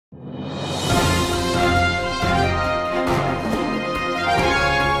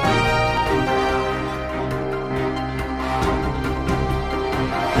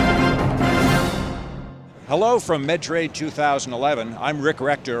Hello from MedTrade 2011. I'm Rick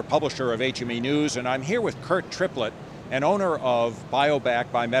Rector, publisher of HME News, and I'm here with Kurt Triplett, and owner of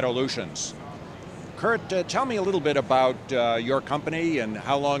BioBac by Meadolutions. Kurt, tell me a little bit about your company and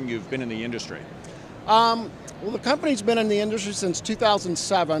how long you've been in the industry. Well, the company's been in the industry since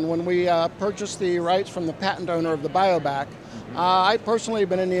 2007 when we purchased the rights from the patent owner of the BioBac. I personally have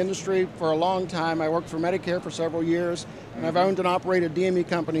been in the industry for a long time. I worked for Medicare for several years, and I've owned and operated DME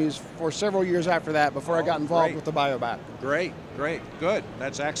companies for several years after that before I got involved with the BioBac. Great, great, good.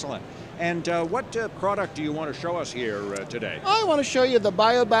 That's excellent. And what product do you want to show us here today? I want to show you the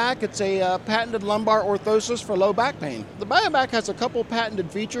BioBac. It's a patented lumbar orthosis for low back pain. The BioBac has a couple patented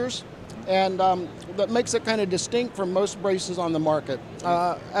features, and that makes it kind of distinct from most braces on the market.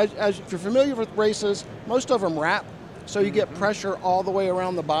 As if you're familiar with braces, most of them wrap, so you get pressure all the way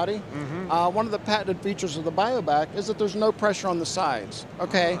around the body. One of the patented features of the BioBac is that there's no pressure on the sides.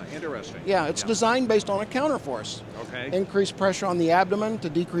 Okay. Interesting. Yeah, it's designed based on a counterforce. Okay. Increase pressure on the abdomen to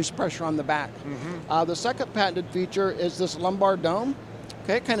decrease pressure on the back. The second patented feature is this lumbar dome.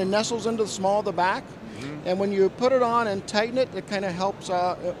 Okay, it kind of nestles into the small of the back, and when you put it on and tighten it, it kind of helps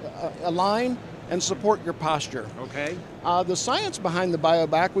align and support your posture. Okay. The science behind the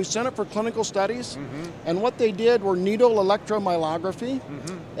BioBac, we sent it for clinical studies, and what they did were needle electromyography,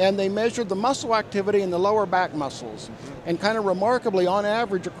 and they measured the muscle activity in the lower back muscles. And kind of remarkably, on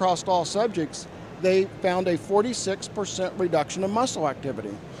average across all subjects, they found a 46% reduction in muscle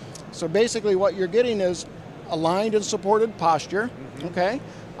activity. So basically what you're getting is aligned and supported posture, okay?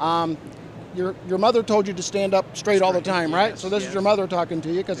 Your mother told you to stand up straight all the time, right? So this is your mother talking to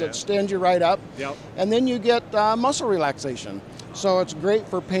you because it stands you right up. And then you get muscle relaxation. So it's great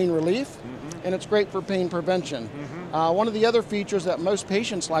for pain relief, and it's great for pain prevention. One of the other features that most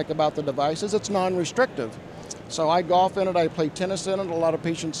patients like about the device is it's non-restrictive. So I golf in it, I play tennis in it, a lot of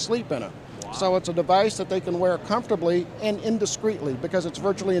patients sleep in it. So it's a device that they can wear comfortably and indiscreetly because it's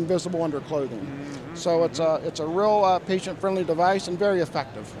virtually invisible under clothing. So it's a real patient-friendly device and very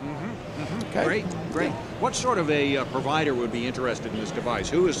effective. Okay. Great, great. What sort of a provider would be interested in this device?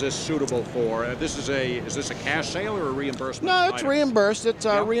 Who is this suitable for? Is this a cash sale or a reimbursement? No, it's item? reimbursed. It's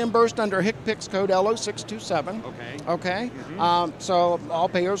reimbursed under HCPCS code LO627. Okay. Okay. So all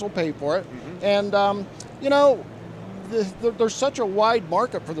payers will pay for it. And you know, there's such a wide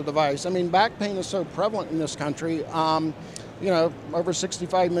market for the device. I mean, back pain is so prevalent in this country. You know, over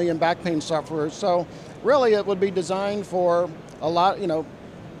 65 million back pain sufferers. So really it would be designed for a lot, you know,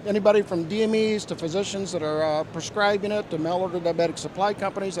 anybody from DMEs to physicians that are prescribing it, to mail-order diabetic supply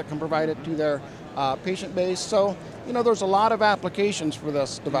companies that can provide it to their patient base. So, you know, there's a lot of applications for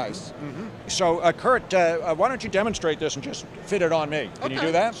this device. So, Kurt, why don't you demonstrate this and just fit it on me? Can you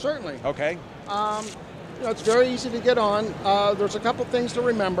do that? Certainly. Okay. You know, it's very easy to get on. There's a couple things to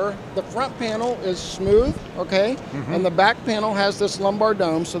remember. The front panel is smooth, okay? And the back panel has this lumbar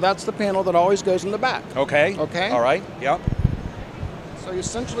dome, so that's the panel that always goes in the back. Okay. Okay. All right. Yep. So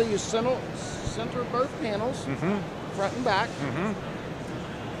essentially you center both panels, front and back.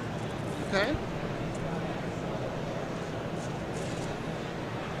 Okay.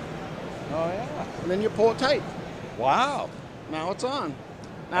 Oh yeah. And then you pull it tight. Wow. Now it's on.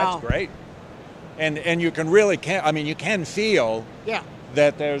 Now, That's great. And you can really you can feel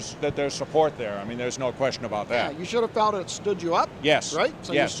that there's support there. I mean, there's no question about that. Yeah, you should have felt it stood you up. Yes. Right?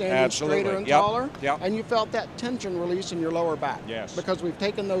 So yes, you're standing absolutely. straighter and taller. Yep. And you felt that tension release in your lower back. Yes. Because we've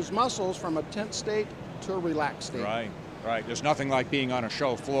taken those muscles from a tense state to a relaxed state. Right. Right. There's nothing like being on a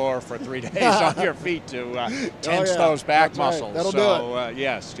show floor for 3 days on your feet to tense those back muscles. That'll so, do it.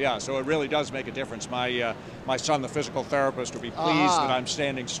 yes, yeah. So it really does make a difference. My son, the physical therapist, will be pleased that I'm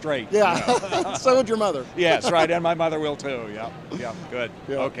standing straight. Yeah. You know. So would your mother. Yes, right, and my mother will too. Yeah. Yeah. Good.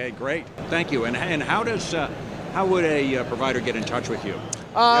 Yeah. Okay. Great. Thank you. And how would a provider get in touch with you?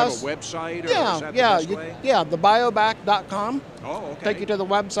 Do you have a website, or is that the best way? thebiobac.com. Oh, okay. Take you to the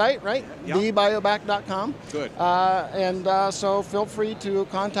website, right? Yep. Thebiobac.com. Good. So feel free to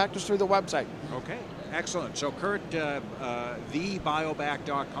contact us through the website. Okay, excellent. So Kurt,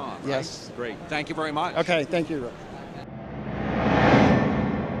 thebiobac.com, right? Yes. Great. Thank you very much. Okay, thank you.